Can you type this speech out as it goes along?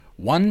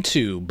1,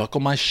 2, buckle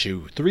my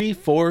shoe. 3,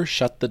 4,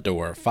 shut the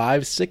door.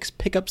 5, 6,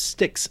 pick up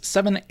sticks.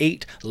 7,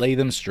 8, lay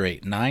them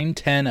straight. 9,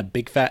 10, a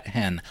big fat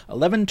hen.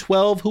 11,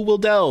 12, who will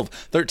delve?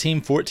 13,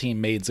 14,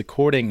 maids a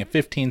courting.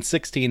 15,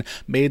 16,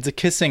 maids a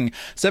kissing.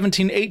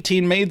 17,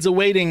 18, maids a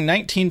waiting.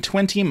 19,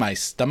 20, my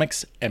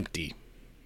stomach's empty.